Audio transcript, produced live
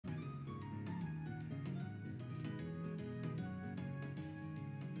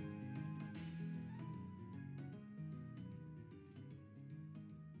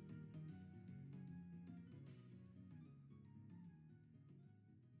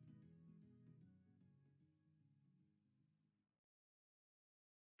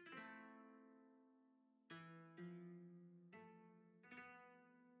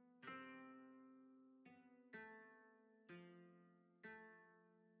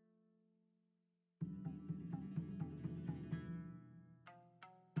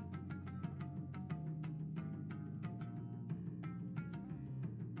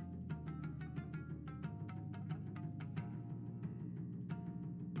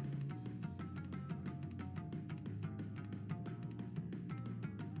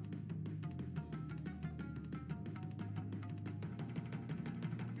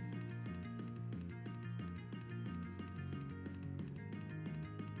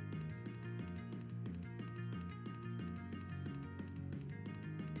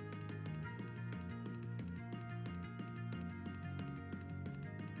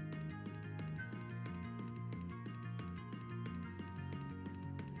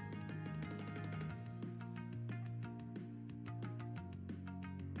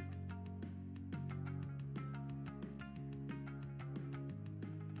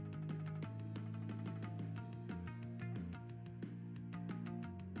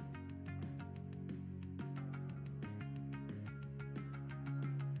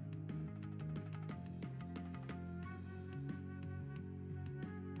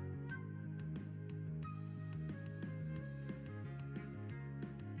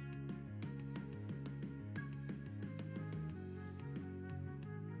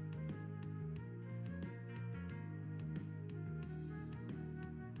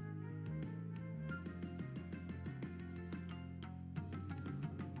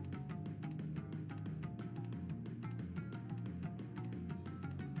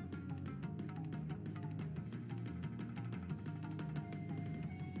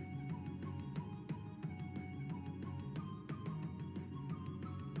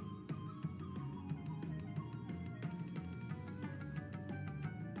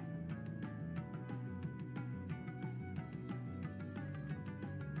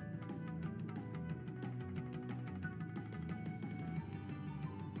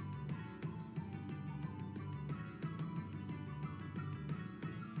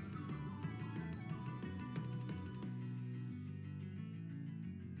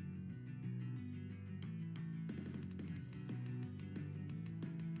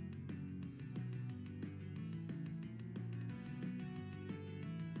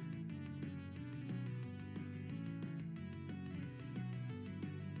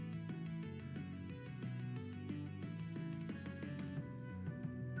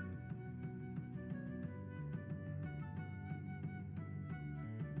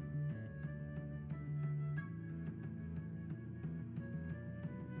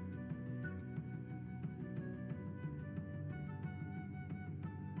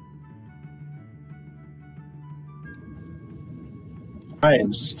I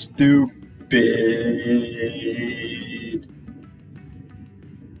am stupid.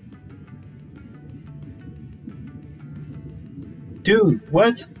 Dude,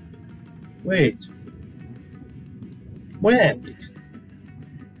 what? Wait. Wait.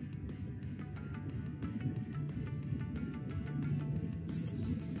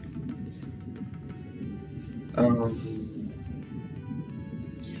 Um.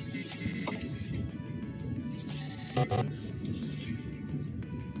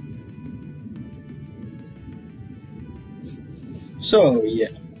 So, yeah,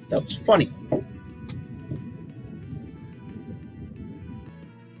 that was funny.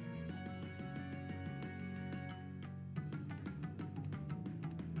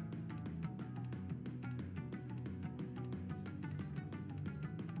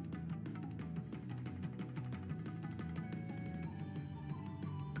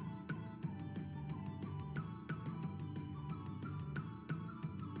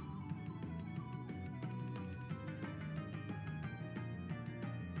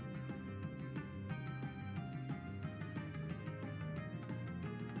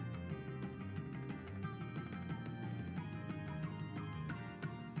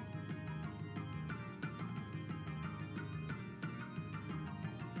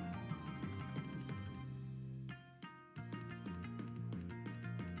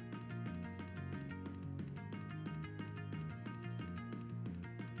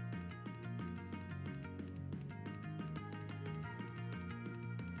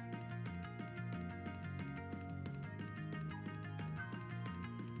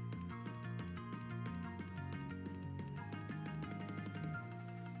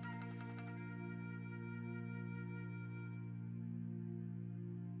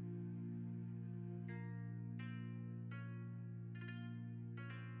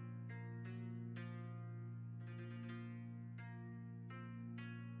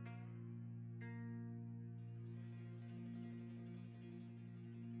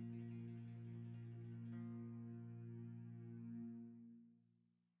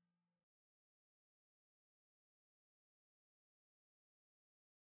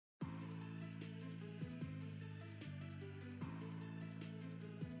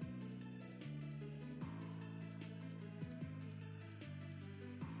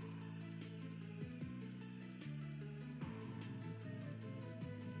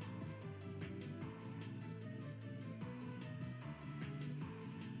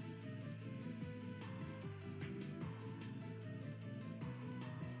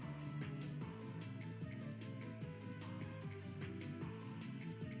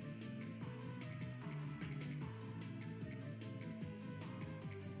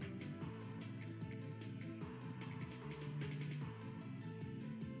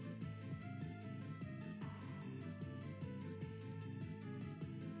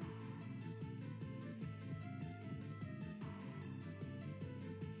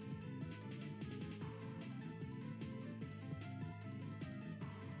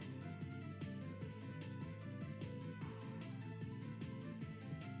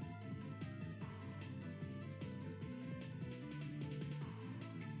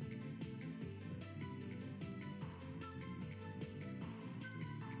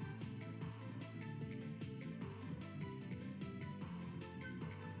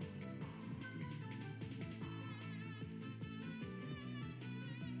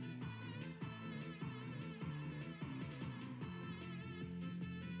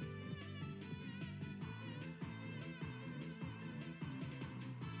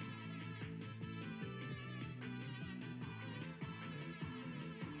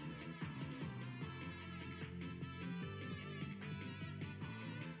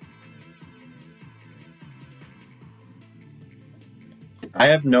 I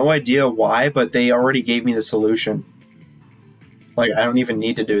have no idea why, but they already gave me the solution. Like, I don't even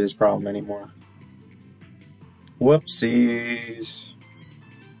need to do this problem anymore. Whoopsies.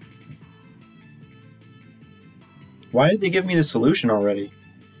 Why did they give me the solution already?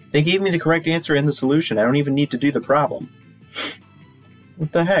 They gave me the correct answer and the solution. I don't even need to do the problem.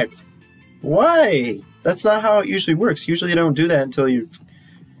 What the heck? Why? That's not how it usually works. Usually I don't do that until you've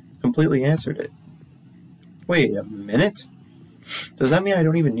completely answered it. Wait a minute? Does that mean I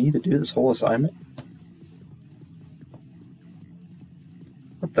don't even need to do this whole assignment?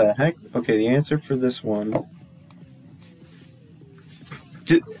 What the heck? Okay, the answer for this one...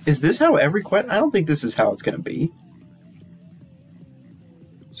 Is this how every question... I don't think this is how it's going to be.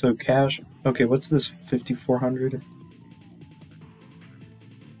 So cash... Okay, what's this 5,400?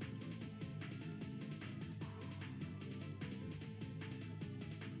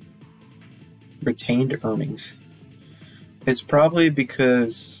 Retained earnings. It's probably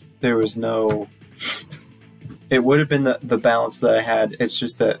because there was no... It would have been the balance that I had. It's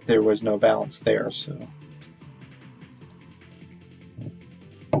just that there was no balance there, so...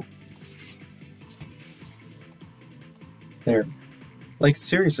 There. Like,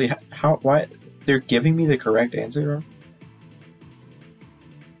 seriously, how... Why... They're giving me the correct answer?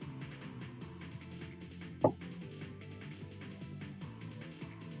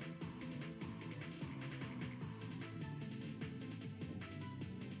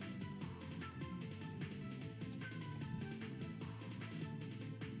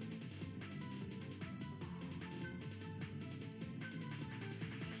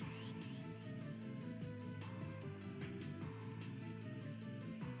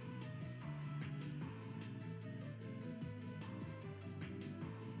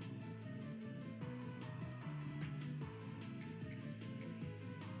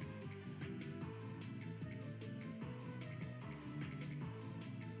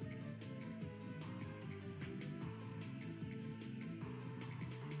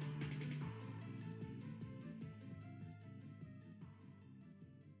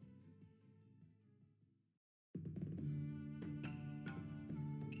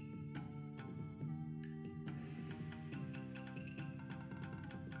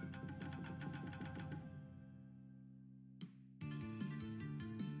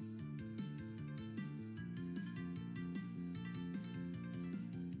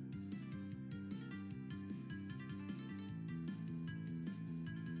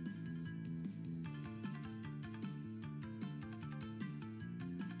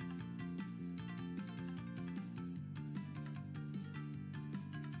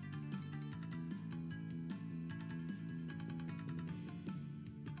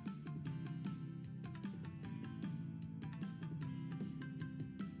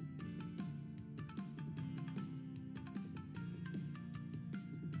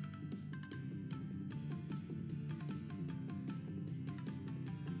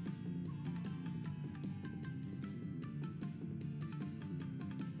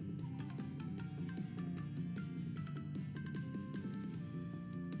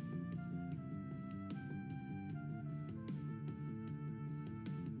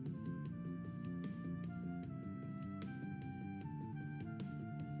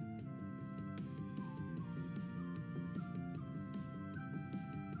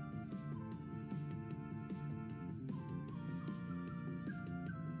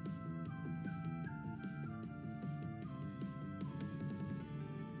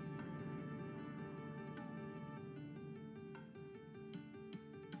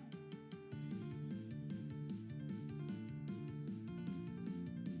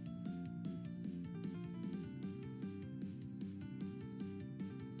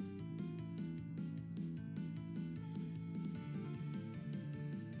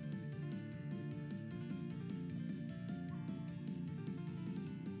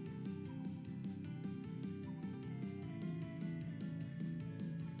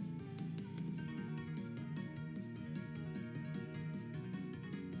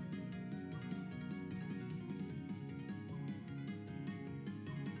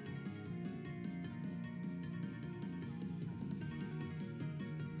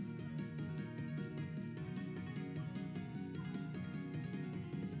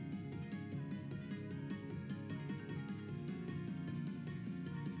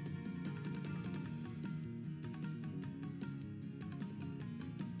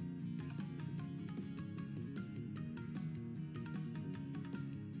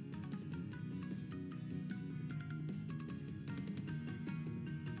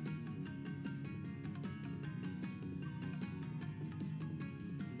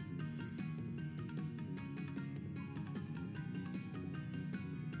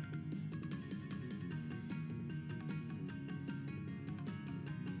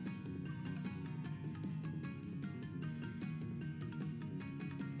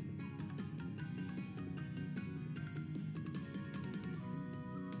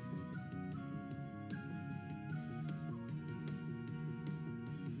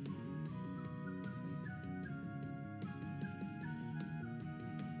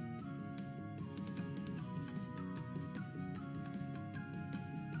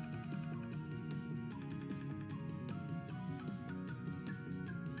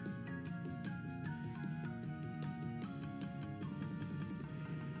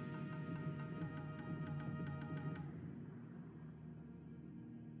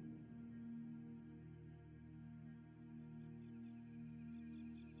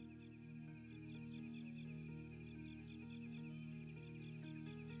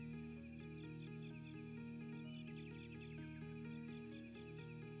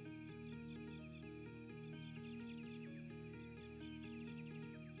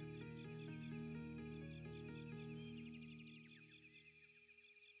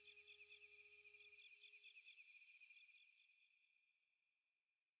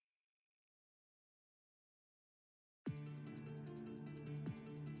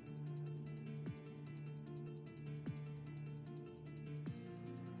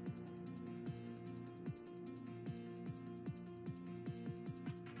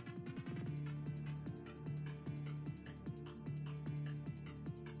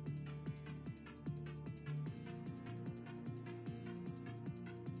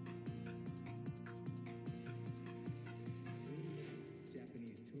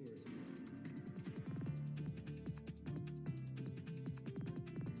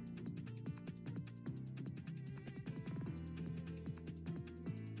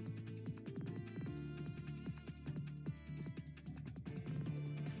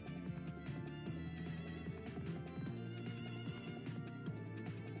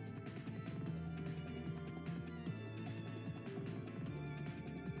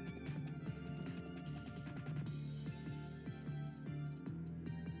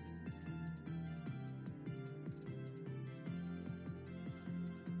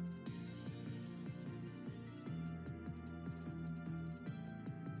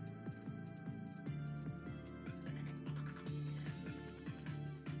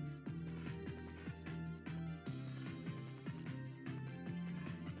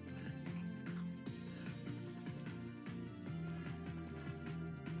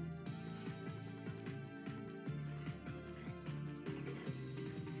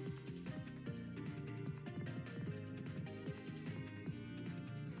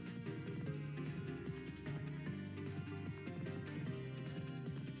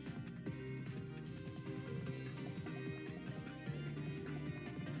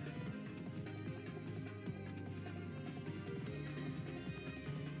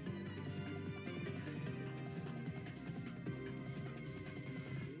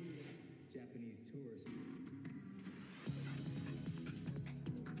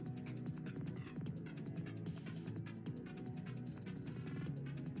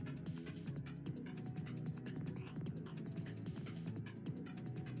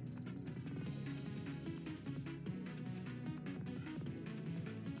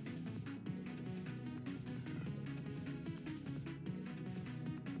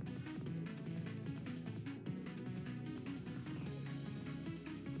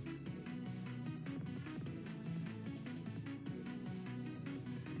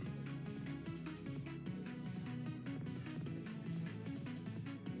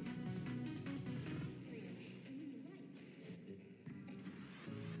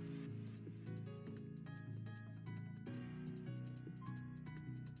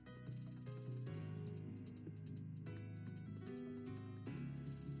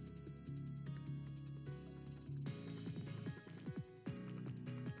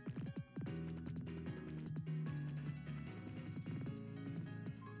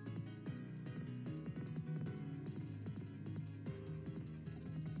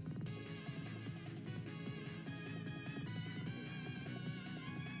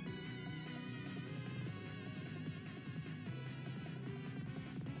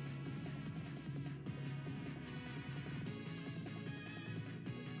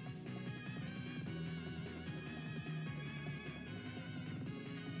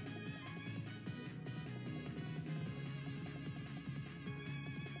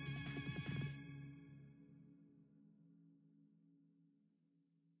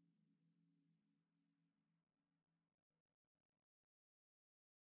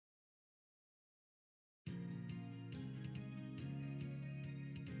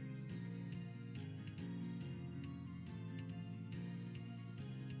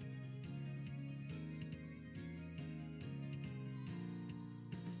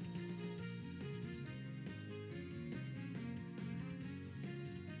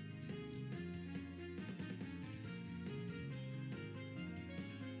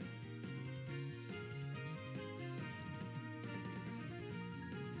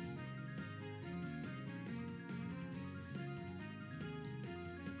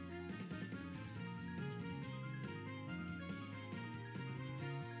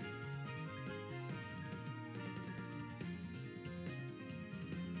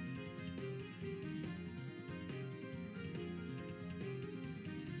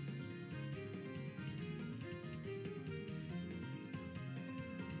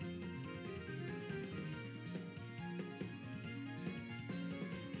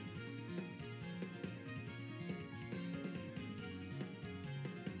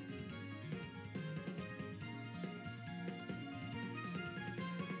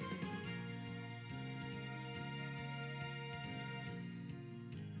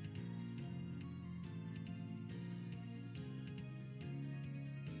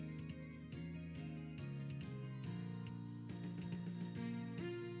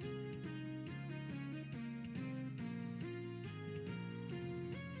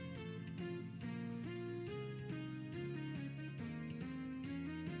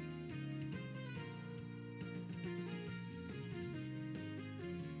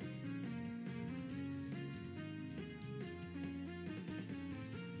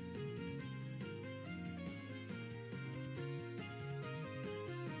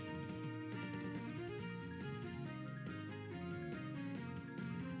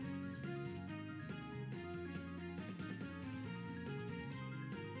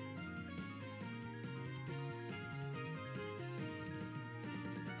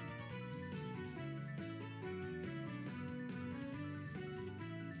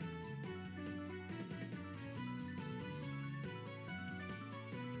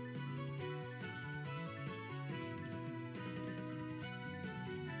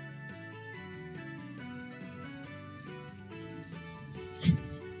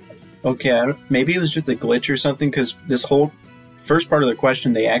 Okay, maybe it was just a glitch or something, because this whole first part of the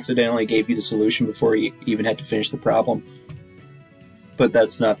question, they accidentally gave you the solution before you even had to finish the problem. But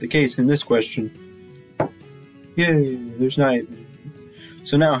that's not the case in this question. Yay, there's not even...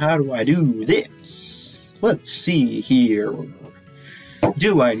 So now how do I do this? Let's see here.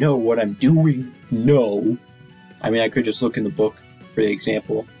 Do I know what I'm doing? No. I mean, I could just look in the book for the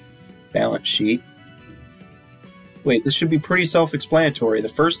example. Balance sheet. Wait, this should be pretty self-explanatory. The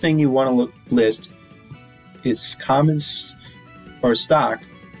first thing you want to list is commons or stock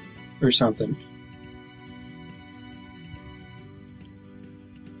or something.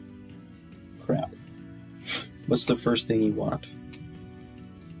 Crap. What's the first thing you want?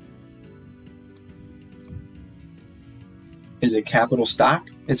 Is it capital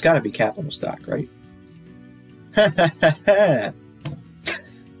stock? It's got to be capital stock, right?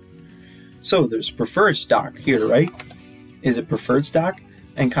 So there's preferred stock here, right? Is it preferred stock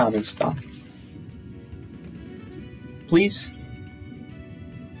and common stock? Please?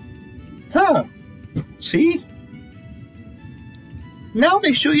 Huh. See? Now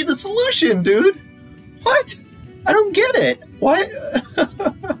they show you the solution, dude! What? I don't get it! Why?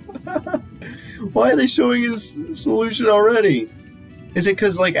 Why are they showing you the solution already? Is it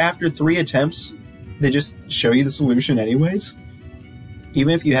because, like, after 3 attempts, they just show you the solution anyways?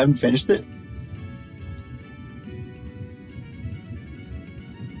 Even if you haven't finished it?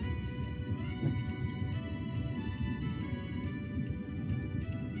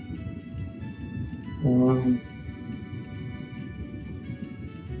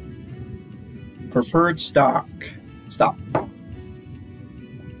 Preferred stock. Stop.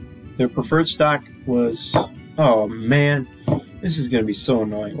 Their preferred stock was... Oh, man. This is going to be so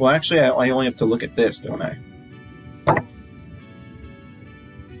annoying. Well, actually, I only have to look at this, don't I?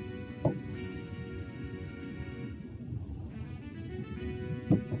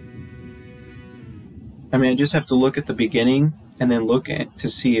 I mean, I just have to look at the beginning and then look at to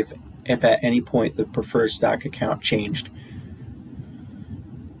see if at any point the preferred stock account changed.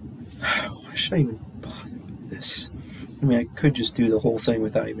 Why should I even bother with this? I mean, I could just do the whole thing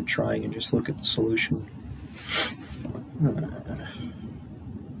without even trying and just look at the solution.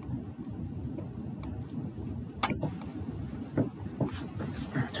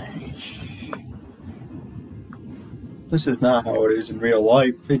 This is not how it is in real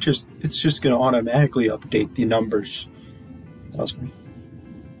life. It's just going to automatically update the numbers. Trust me.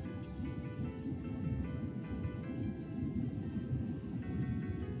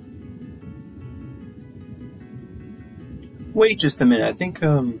 Wait just a minute. I think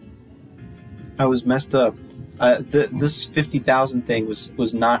I was messed up. This 50,000 thing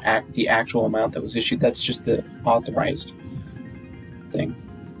was not the actual amount that was issued. That's just the authorized thing.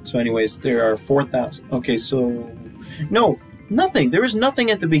 So anyways, there are 4,000. Okay, so... No, nothing. There was nothing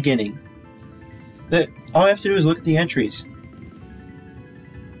at the beginning. All I have to do is look at the entries.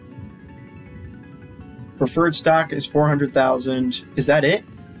 Preferred stock is 400,000. Is that it?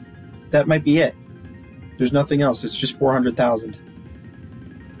 That might be it. There's nothing else. It's just 400,000.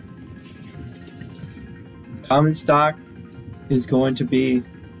 Common stock is going to be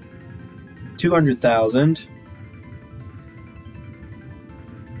 200,000.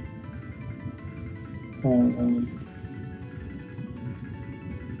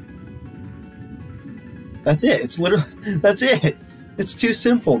 That's it. It's literally... That's it. It's too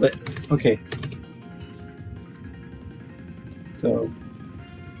simple. Okay. So...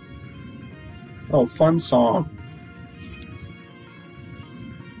 Oh, fun song.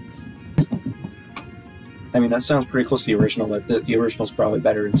 I mean, that sounds pretty close to the original. The original's probably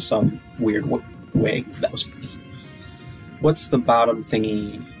better in some weird way. That was funny. What's the bottom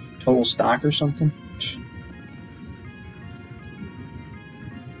thingy? Total stock or something?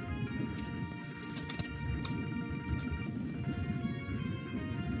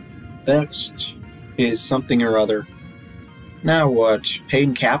 Next is something or other. Now what? Paid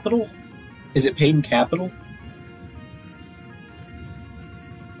in capital? Is it paid in capital?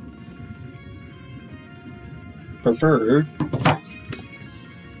 Preferred.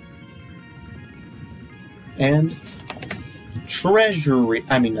 And treasury.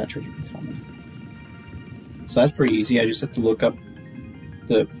 I mean, not treasury. Common. So that's pretty easy. I just have to look up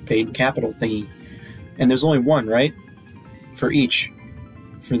the paid in capital thingy. And there's only one, right? For each.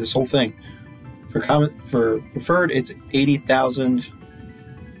 For this whole thing. For preferred, it's 80,000.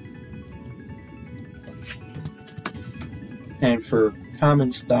 And for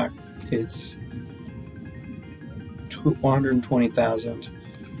common stock, it's 120,000.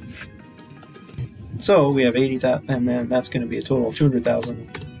 So we have 80,000, and then that's going to be a total of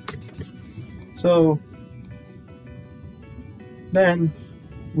 200,000. So then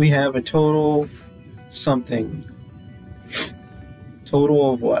we have a total something.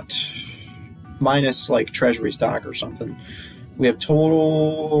 Total of what? Minus like treasury stock or something. We have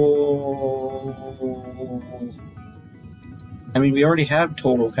total. I mean, we already have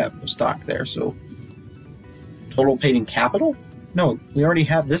total capital stock there, so. Total paid in capital? No, we already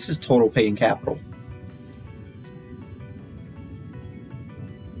have. This is total paid in capital.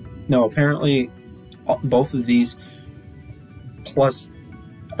 No, apparently both of these plus.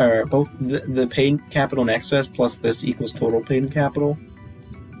 Both the paid capital in excess plus this equals total paid in capital.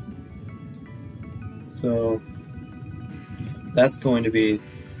 So that's going to be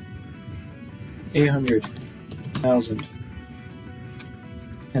 800,000.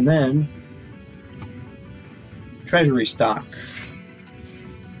 And then treasury stock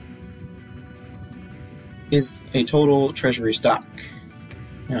is a total treasury stock.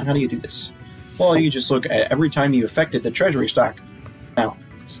 Now, how do you do this? Well, you just look at every time you affected the treasury stock. Now,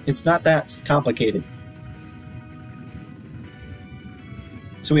 it's not that complicated.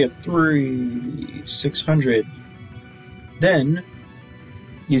 So we have 3,600. Then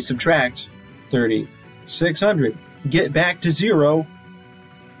you subtract 3,600. Get back to 0.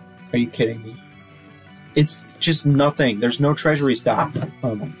 Are you kidding me? It's just nothing. There's no treasury stock.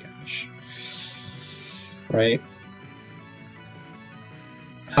 Oh my gosh. Right?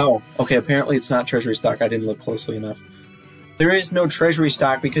 How? Okay, apparently it's not treasury stock. I didn't look closely enough. There is no treasury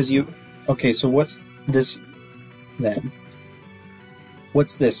stock because you... Okay, so what's this then?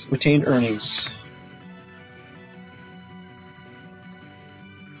 What's this? Retained earnings.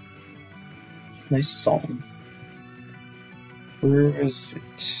 Nice song. Where is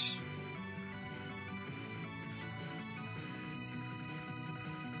it?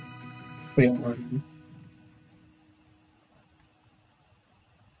 Wait on.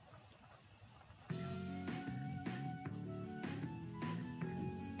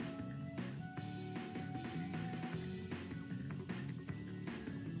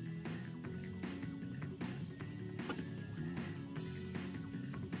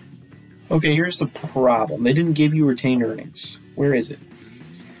 Okay, here's the problem. They didn't give you retained earnings. Where is it?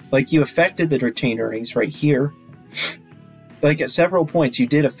 Like, you affected the retained earnings right here. Like, at several points, you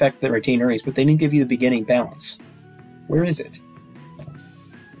did affect the retained earnings, but they didn't give you the beginning balance. Where is it?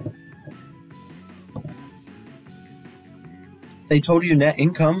 They told you net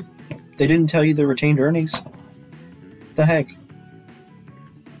income. They didn't tell you the retained earnings. What the heck?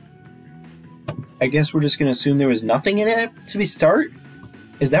 I guess we're just going to assume there was nothing in it to start?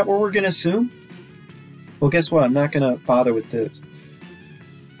 Is that what we're going to assume? Well, guess what? I'm not going to bother with the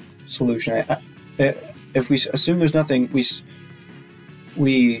solution. If we assume there's nothing,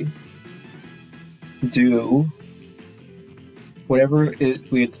 we do whatever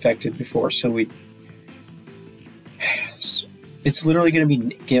we had affected before. So it's literally going to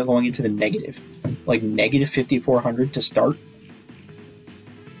be going into the negative. Like negative 5,400 to start.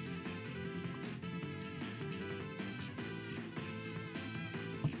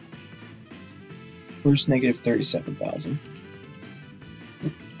 Where's negative 37,000?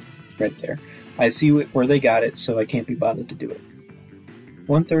 Right there. I see where they got it, so I can't be bothered to do it.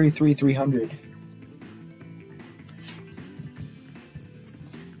 133,300.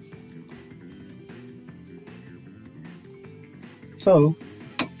 So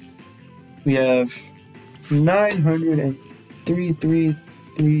we have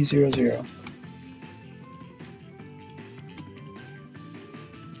 933,300.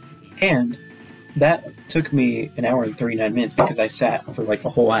 And that took me 1 hour and 39 minutes because I sat for like a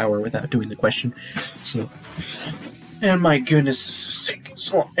whole hour without doing the question. So, and my goodness, this is taking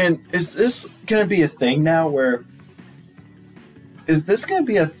so long. And is this going to be a thing now where... Is this going to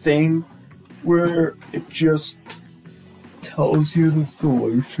be a thing where it just tells you the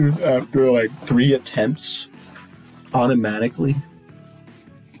solution after like 3 attempts automatically?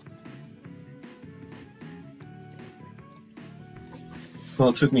 Well,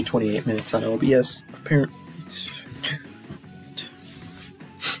 it took me 28 minutes on OBS, apparently.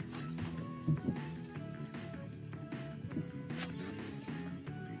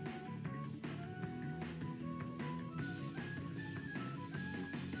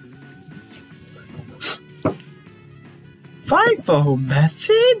 FIFO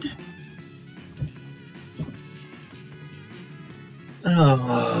method?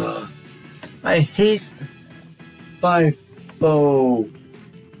 Oh, I hate FIFO.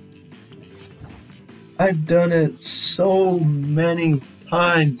 I've done it so many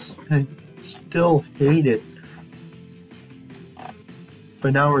times. I still hate it.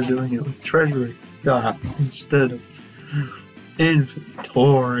 But now we're doing it with treasury stock instead of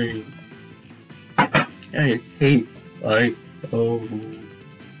inventory. I hate FIFO.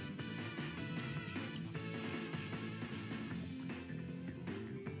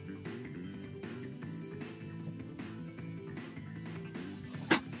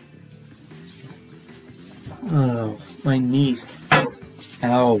 My knee.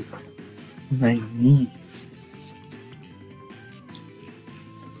 Ow. My knee.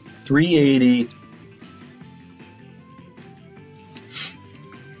 380.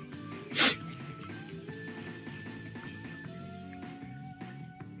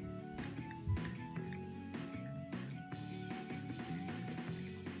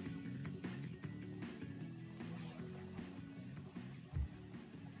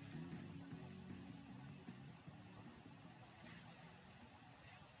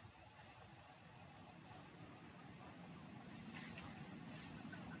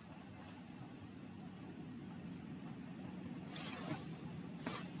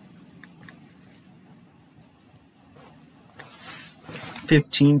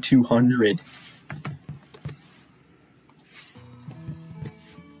 $15,200.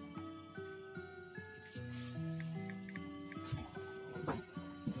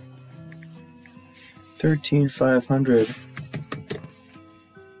 $13,500.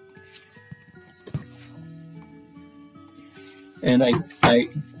 And I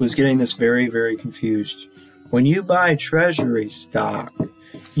was getting this very, very confused. When you buy treasury stock,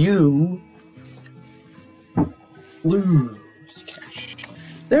 you lose cash.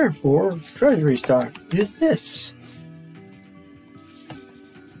 Therefore, treasury stock is this.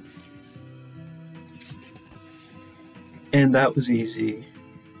 And that was easy.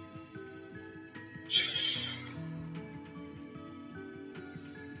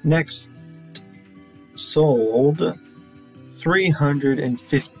 Next, sold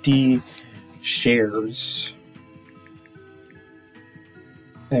 350 shares.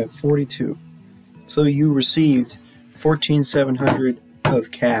 I have 42. So you received 14,700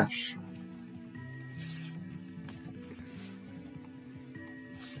 of cash.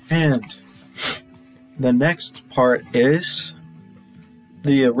 And the next part is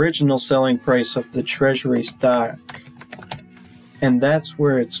the original selling price of the treasury stock. And that's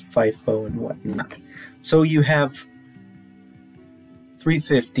where it's FIFO and whatnot. So you have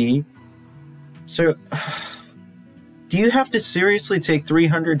 350. So do you have to seriously take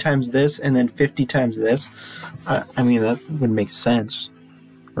 300 times this and then 50 times this? I mean, that would make sense,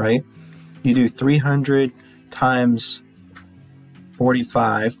 right? You do 300 times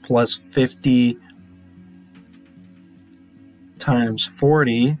 45 plus 50 times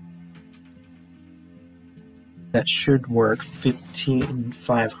 40. That should work.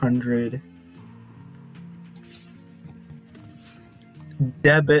 15,500.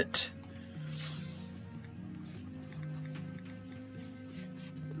 Debit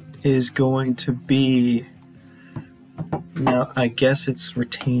is going to be, now I guess it's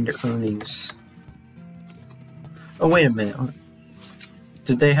retained earnings. Oh, wait a minute.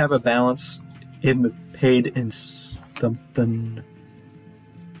 Did they have a balance in the paid in something?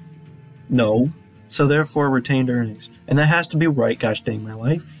 No. So therefore retained earnings. And that has to be right, gosh dang my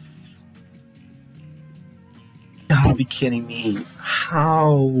life. You gotta be kidding me.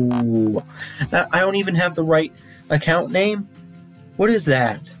 How? I don't even have the right account name? What is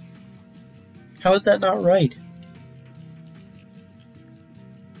that? How is that not right?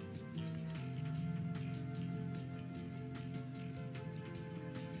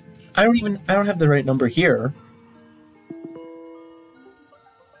 I don't have the right number here.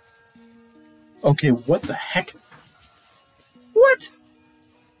 Okay, what the heck? What?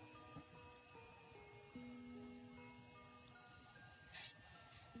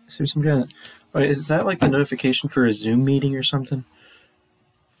 Is there some kind of... Is that like the notification for a Zoom meeting or something?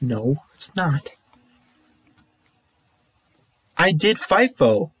 No, it's not. I did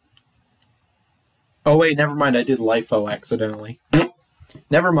FIFO. Oh wait, never mind, I did LIFO accidentally.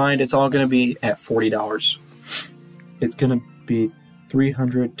 Never mind, it's all going to be at $40. It's going to be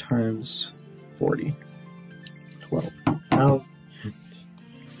 300 times 40. 12.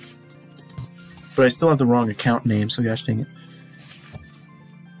 But I still have the wrong account name, so gosh dang it.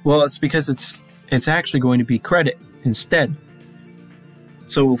 Well, it's because it's actually going to be credit instead.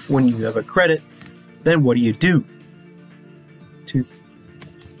 So when you have a credit, then what do?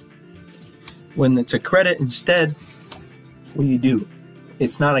 When it's a credit instead, what do?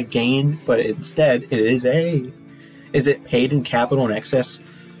 It's not a gain, but instead it is a... Is it paid in capital in excess?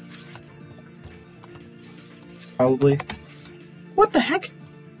 Probably. What the heck?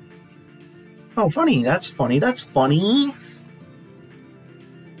 Oh, funny. That's funny. That's funny.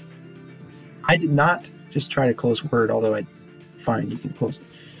 I did not just try to close Word, although I... Fine, you can close it.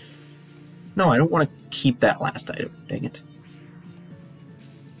 No, I don't want to keep that last item. Dang it.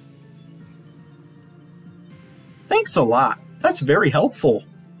 Thanks a lot. That's very helpful.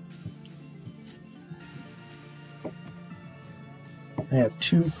 I have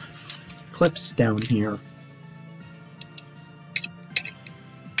 2 clips down here.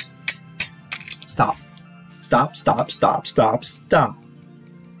 Stop. Stop, stop, stop, stop, stop.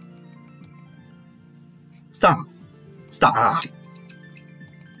 Stop. Stop.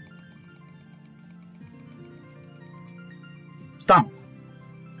 Stop.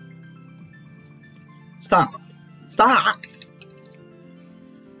 Stop. Stop.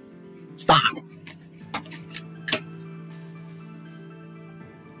 Stop.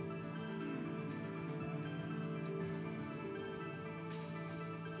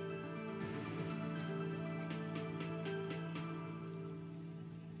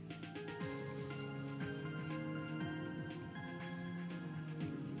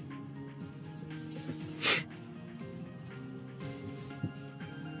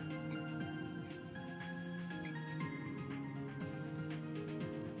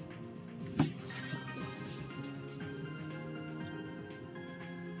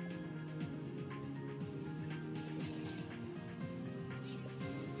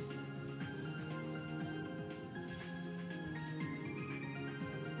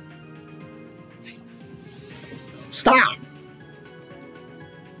 Stop!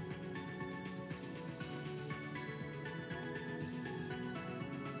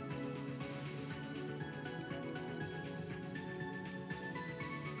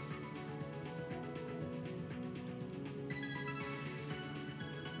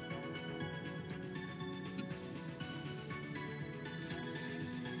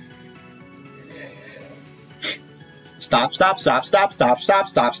 Stop, stop, stop, stop, stop, stop,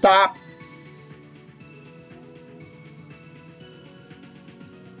 stop, stop.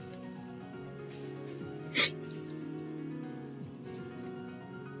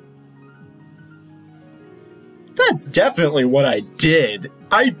 That's definitely what I did.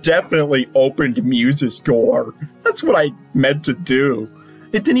 I definitely opened Muse's door. That's what I meant to do.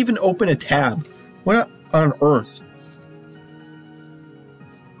 It didn't even open a tab. What on earth?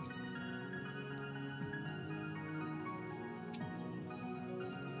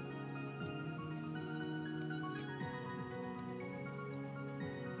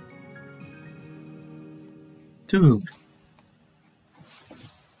 Dude.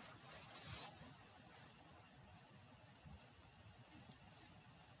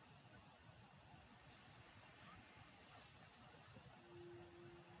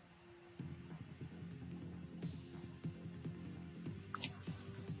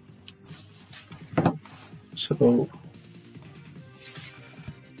 So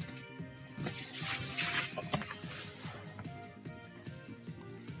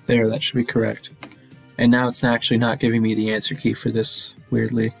there, that should be correct. And now it's actually not giving me the answer key for this,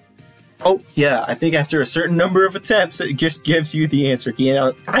 weirdly. Oh, yeah, I think after a certain number of attempts, it just gives you the answer key.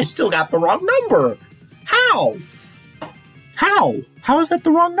 And I still got the wrong number. How? How? How is that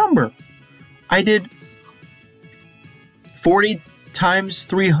the wrong number? I did 40 times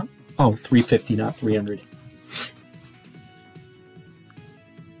 300. Oh, 350, not 300.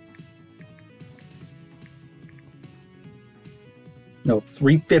 No,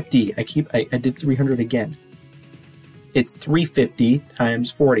 350. I did 300 again. It's 350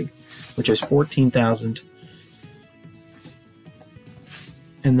 times 40, which is 14,000.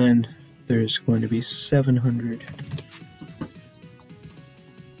 And then there's going to be 700.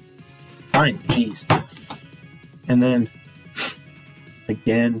 Fine, jeez. And then,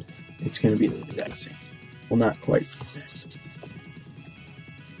 again, it's going to be the exact same. Well, not quite.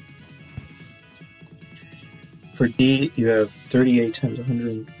 For D, you have 38 times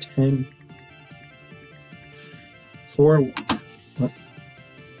 110. What?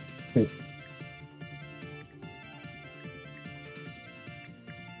 Wait.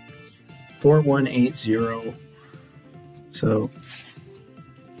 4180. So,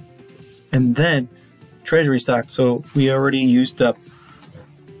 and then treasury stock. So we already used up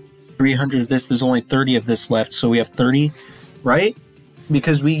 300 of this. There's only 30 of this left. So we have 30, right?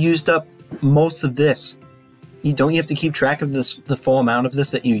 Because we used up most of this. Don't you have to keep track of this, the full amount of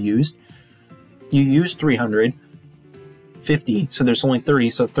this that you used? You used 350, so there's only 30.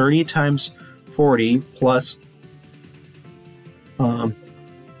 So 30 times 40 plus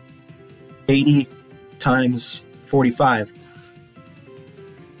 80 times 45.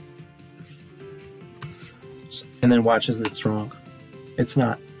 And then watch as it's wrong. It's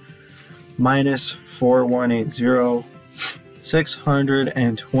not. Minus 4180,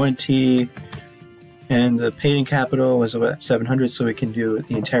 620. And the paid in capital was about 700, so we can do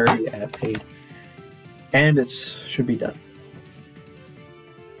the entirety at paid. And it should be done.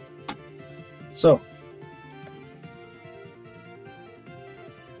 So,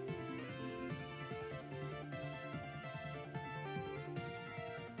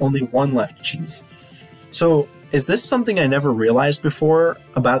 only one left, jeez. So, is this something I never realized before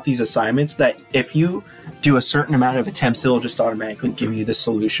about these assignments, that if you do a certain amount of attempts, it'll just automatically give you the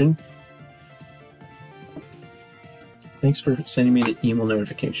solution? Thanks for sending me the email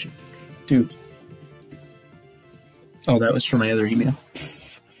notification. Dude. Oh, that was from my other email.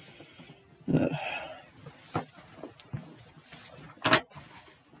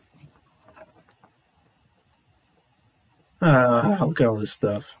 Look at all this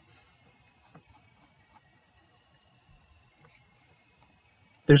stuff.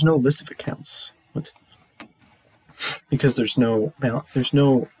 There's no list of accounts. What? Because there's no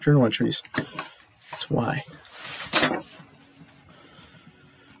journal entries. That's why.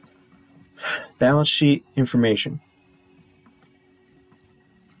 Balance sheet information.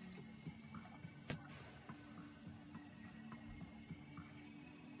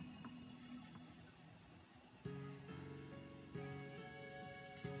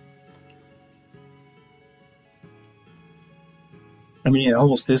 I mean, it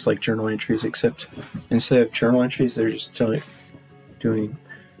almost is like journal entries, except instead of journal entries, they're just doing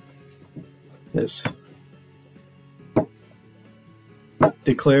this.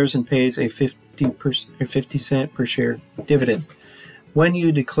 Declares and pays a 50 cent per share dividend. When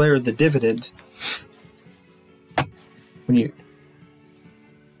you declare the dividend,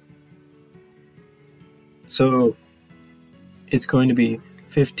 so it's going to be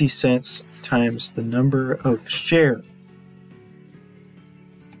 50 cents times the number of shares.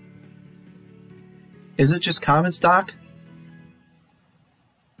 Is it just common stock?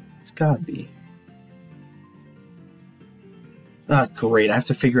 It's gotta be. Ah, great. I have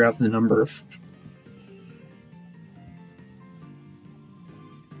to figure out the number of...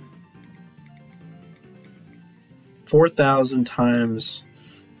 $4,000 times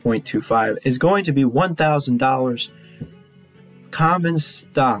 0.25 is going to be $1,000 common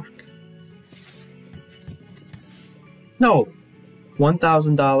stock. No,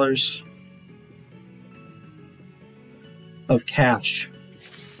 $1,000 of cash.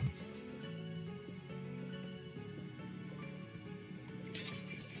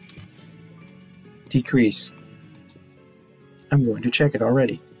 Decrease. I'm going to check it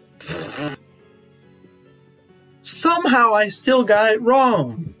already. Somehow I still got it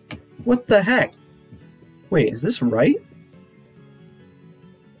wrong. What the heck? Wait, is this right?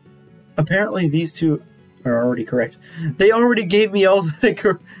 Apparently these two are already correct. They already gave me all of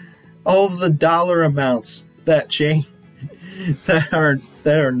the dollar amounts that change. That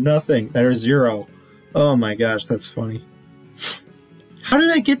are nothing. That are zero. Oh my gosh, that's funny. How did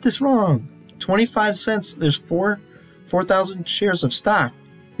I get this wrong? 25 cents. There's 4,000 shares of stock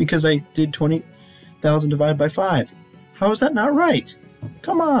because I did 20,000 divided by 5. How is that not right?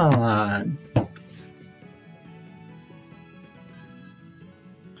 Come on.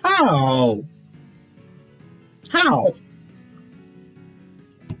 How? How?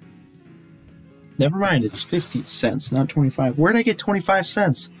 Never mind, it's 50 cents, not 25. Where'd I get 25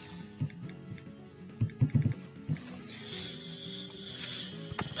 cents?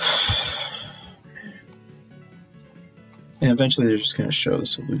 And eventually they're just going to show the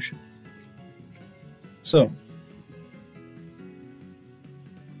solution. So,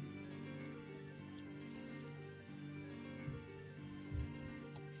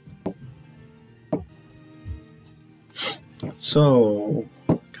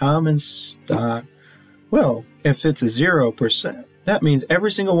 common stock. Well, if it's a 0%, that means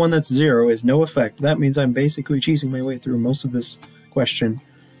every single one that's 0 is no effect. That means I'm basically cheesing my way through most of this question.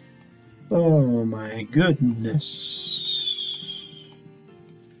 Oh my goodness.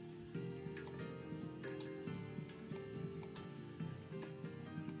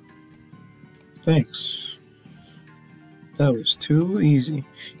 Thanks. That was too easy.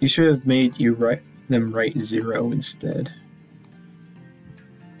 You should have made them write 0 instead.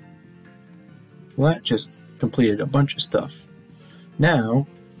 Well, that just completed a bunch of stuff. Now,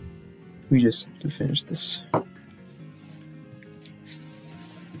 we just have to finish this.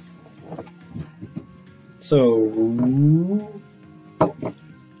 So,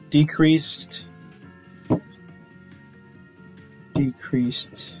 decreased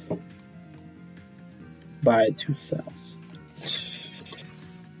by 2,000.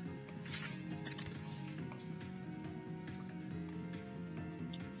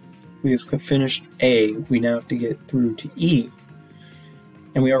 We have finished A. We now have to get through to E.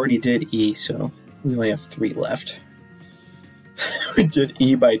 And we already did E, so we only have 3 left. We did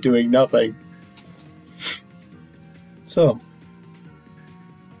E by doing nothing. So,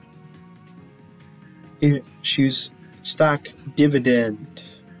 issues stock dividend.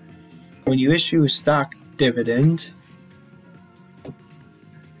 When you issue a stock dividend,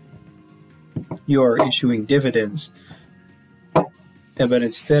 you're issuing dividends. But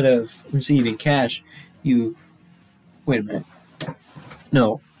instead of receiving cash, you... Wait a minute.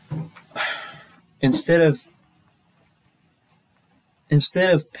 No. Instead of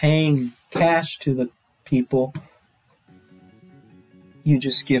paying cash to the people, you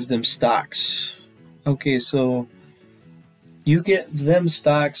just give them stocks. Okay, so you get them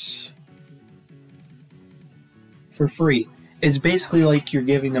stocks for free. It's basically like you're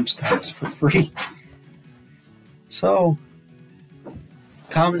giving them stocks for free. So,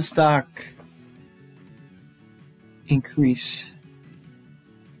 common stock increase.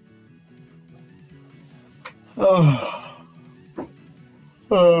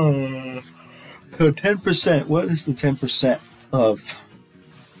 So 10%. What is the 10% of?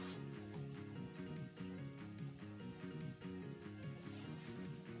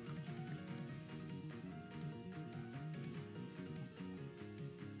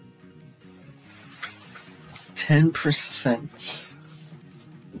 %.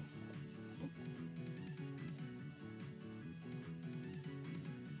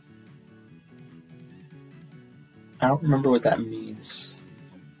 I don't remember what that means.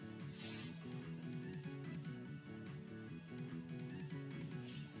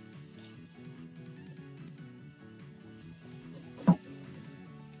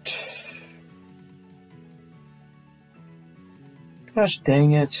 Gosh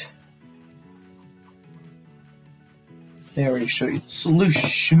dang it. They already showed you the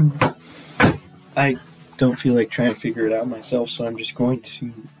solution. I don't feel like trying to figure it out myself, so I'm just going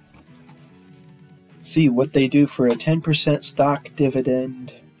to see what they do for a 10% stock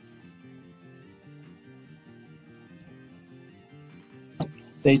dividend.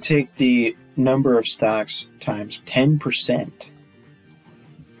 They take the number of stocks times 10%.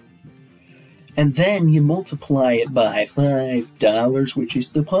 And then you multiply it by $5, which is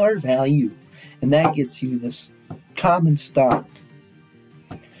the par value. And that gets you this common stock.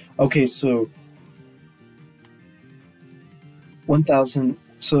 Okay, so 1,000,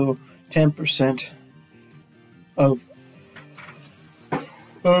 so 10% of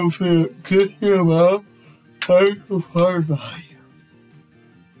the good amount times the par value.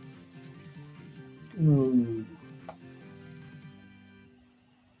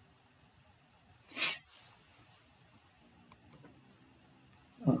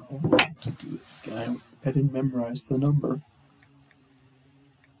 I didn't memorize the number.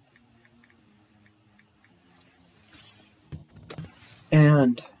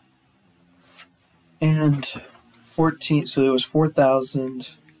 And 14, so it was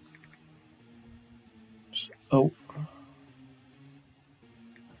 4,000. Oh.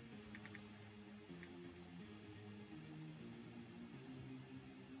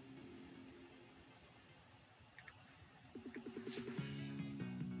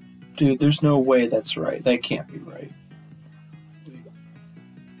 Dude, there's no way that's right. That can't be right.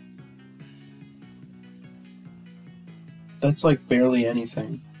 That's like barely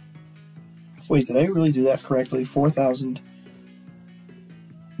anything. Wait, did I really do that correctly? 4,000.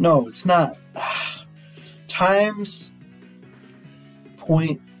 No, it's not. Times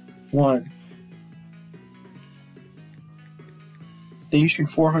 0.1. They issued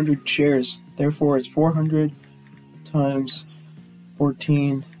 400 shares. Therefore, it's 400 times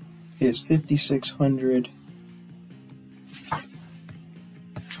 14 is 5,600.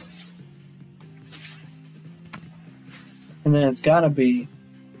 And then it's gotta be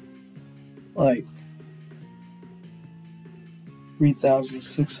like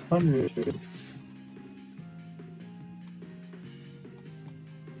 3,600.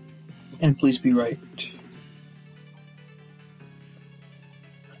 And please be right.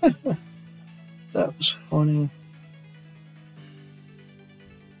 That was funny.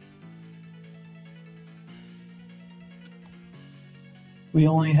 We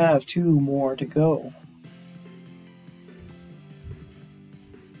only have 2 more to go.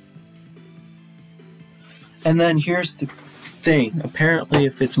 And then here's the thing. Apparently,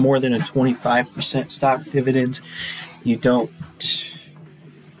 if it's more than a 25% stock dividend, you don't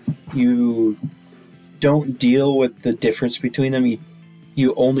deal with the difference between them.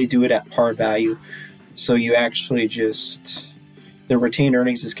 You only do it at par value. So you actually just, the retained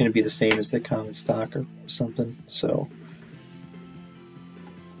earnings is going to be the same as the common stock or something. So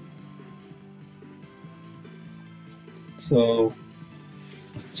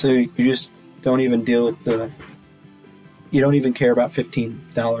you just don't even deal with you don't even care about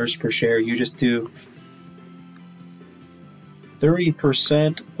 $15 per share. You just do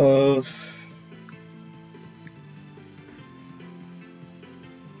 30% of.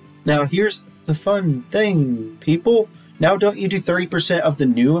 Now here's the fun thing, people. Now don't you do 30% of the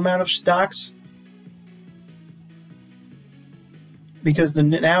new amount of stocks because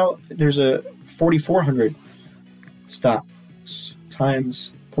now there's a 4,400 stocks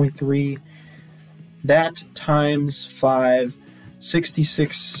times 0.3. That times 5,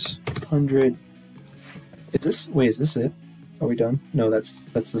 6,600. Is this? Wait, is this it? Are we done? No, that's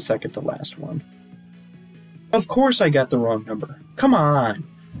the second to last one. Of course I got the wrong number. Come on.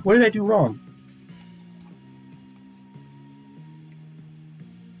 What did I do wrong?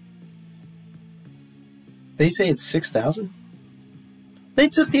 They say it's 6,000? They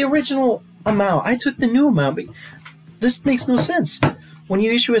took the original amount. I took the new amount. But this makes no sense. When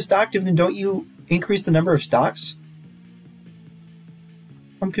you issue a stock dividend, don't you increase the number of stocks?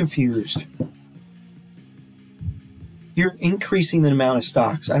 I'm confused. You're increasing the amount of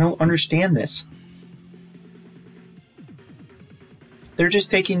stocks. I don't understand this. They're just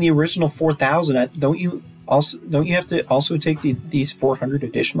taking the original 4,000. Don't you have to also take these 400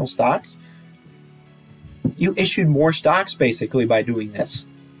 additional stocks? You issued more stocks basically by doing this.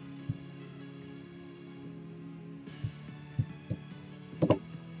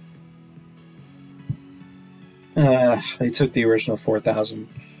 They took the original 4,000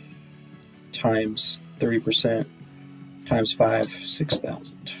 times 30% times 5,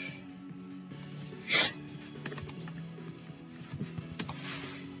 6,000.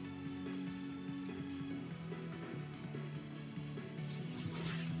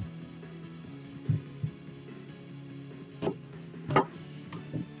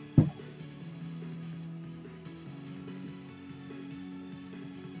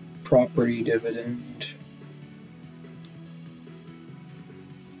 Property dividend.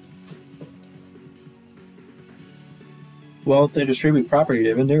 Well, if they distribute property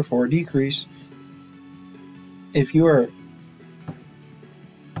dividend, therefore a decrease. If you are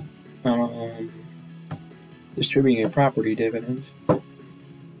distributing a property dividend,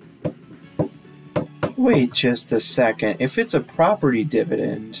 wait just a second. If it's a property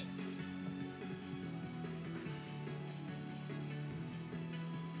dividend,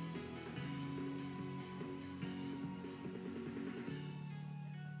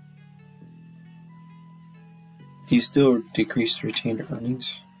 do you still decrease retained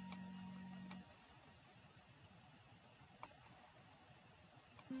earnings?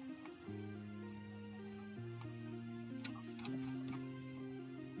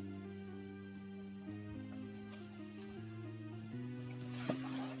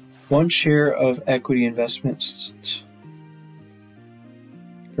 One share of equity investments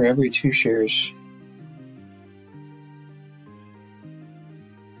for every 2 shares.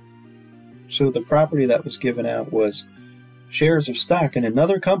 So the property that was given out was shares of stock in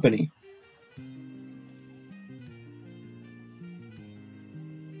another company.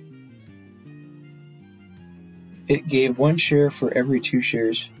 It gave 1 share for every 2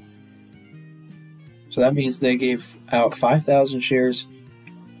 shares. So that means they gave out 5,000 shares,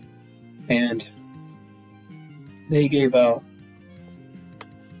 and they gave out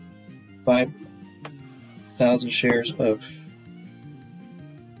 5,000 shares of.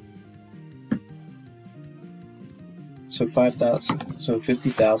 So 5,000. So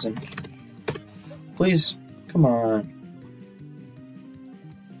 50,000. Please, come on.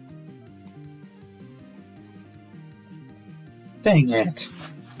 Dang it.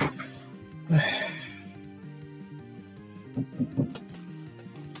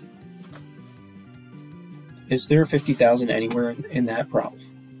 Is there 50,000 anywhere in that problem?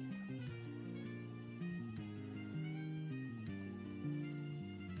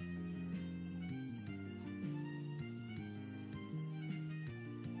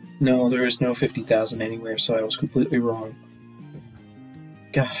 No, there is no 50,000 anywhere, so I was completely wrong.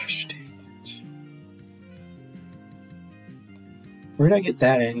 Gosh dang it. Where did I get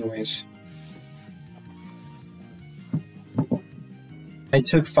that anyways? I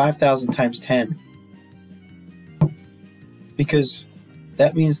took 5,000 times 10. Because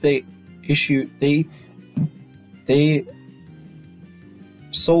that means they distributed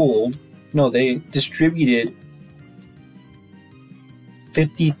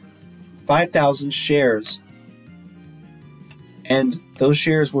 5,000 shares, and those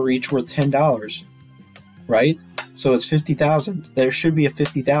shares were each worth $10, right? So it's 50,000. There should be a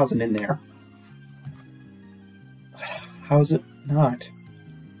 50,000 in there. How is it not?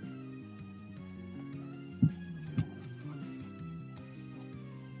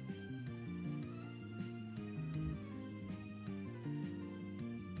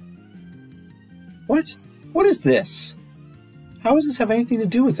 What? What is this? How does this have anything to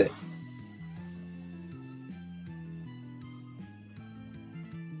do with it?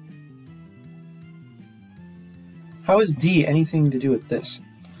 How is D anything to do with this?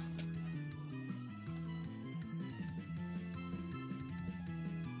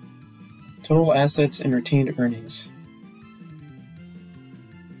 Total assets and retained earnings.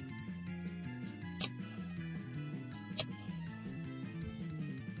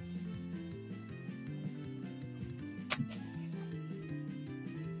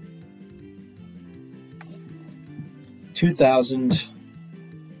 $2,000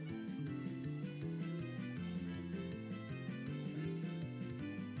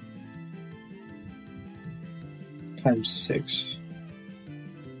 times 6.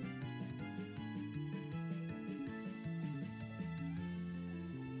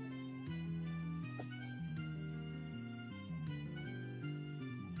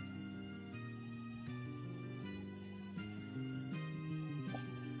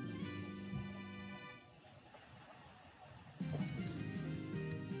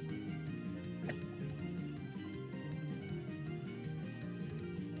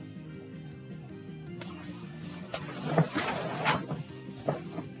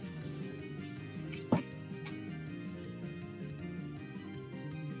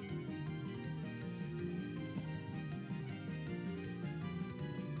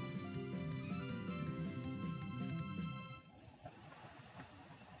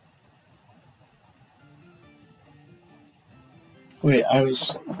 Wait, I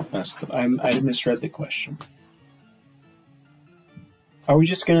was messed up. I misread the question. Are we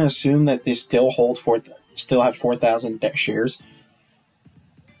just going to assume that they still have 4,000 shares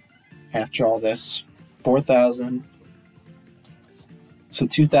after all this? 4,000. So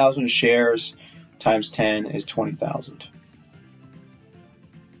 2,000 shares times 10 is 20,000.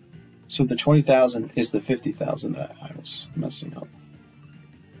 So the 20,000 is the 50,000 that I was messing up.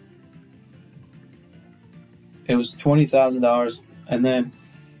 It was $20,000 and then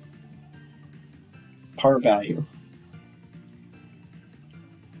par value.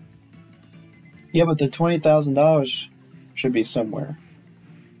 Yeah, but the $20,000 should be somewhere.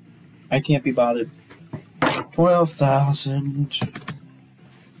 I can't be bothered. 12,000.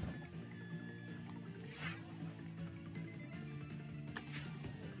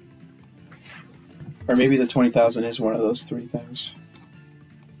 Or maybe the 20,000 is one of those three things.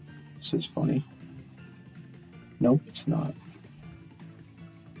 This is funny. Nope, it's not.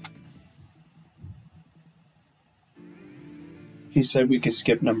 He said we could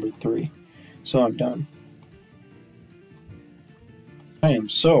skip number 3, so I'm done. I am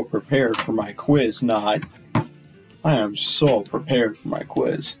so prepared for my quiz, Nod. I am so prepared for my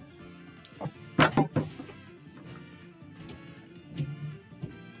quiz.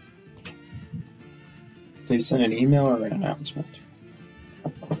 They sent an email or an announcement?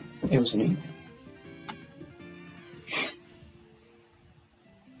 It was an email.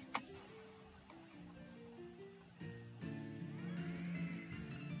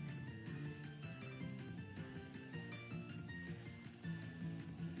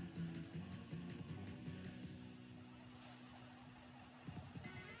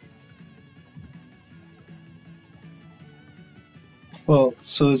 Well,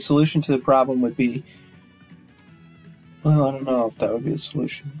 so the solution to the problem would be, well, I don't know if that would be the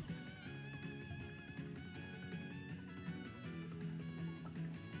solution.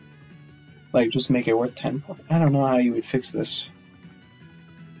 Like, just make it worth 10 points. I don't know how you would fix this.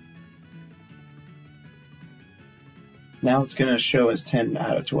 Now it's going to show as 10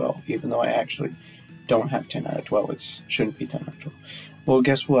 out of 12, even though I actually don't have 10 out of 12. It shouldn't be 10 out of 12. Well,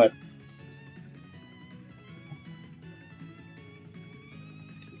 guess what?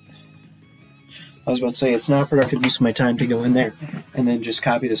 I was about to say, it's not a productive use of my time to go in there and then just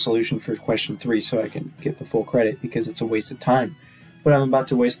copy the solution for question 3 so I can get the full credit, because it's a waste of time. But I'm about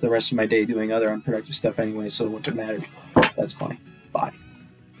to waste the rest of my day doing other unproductive stuff anyway, so it wouldn't matter. That's funny. Bye.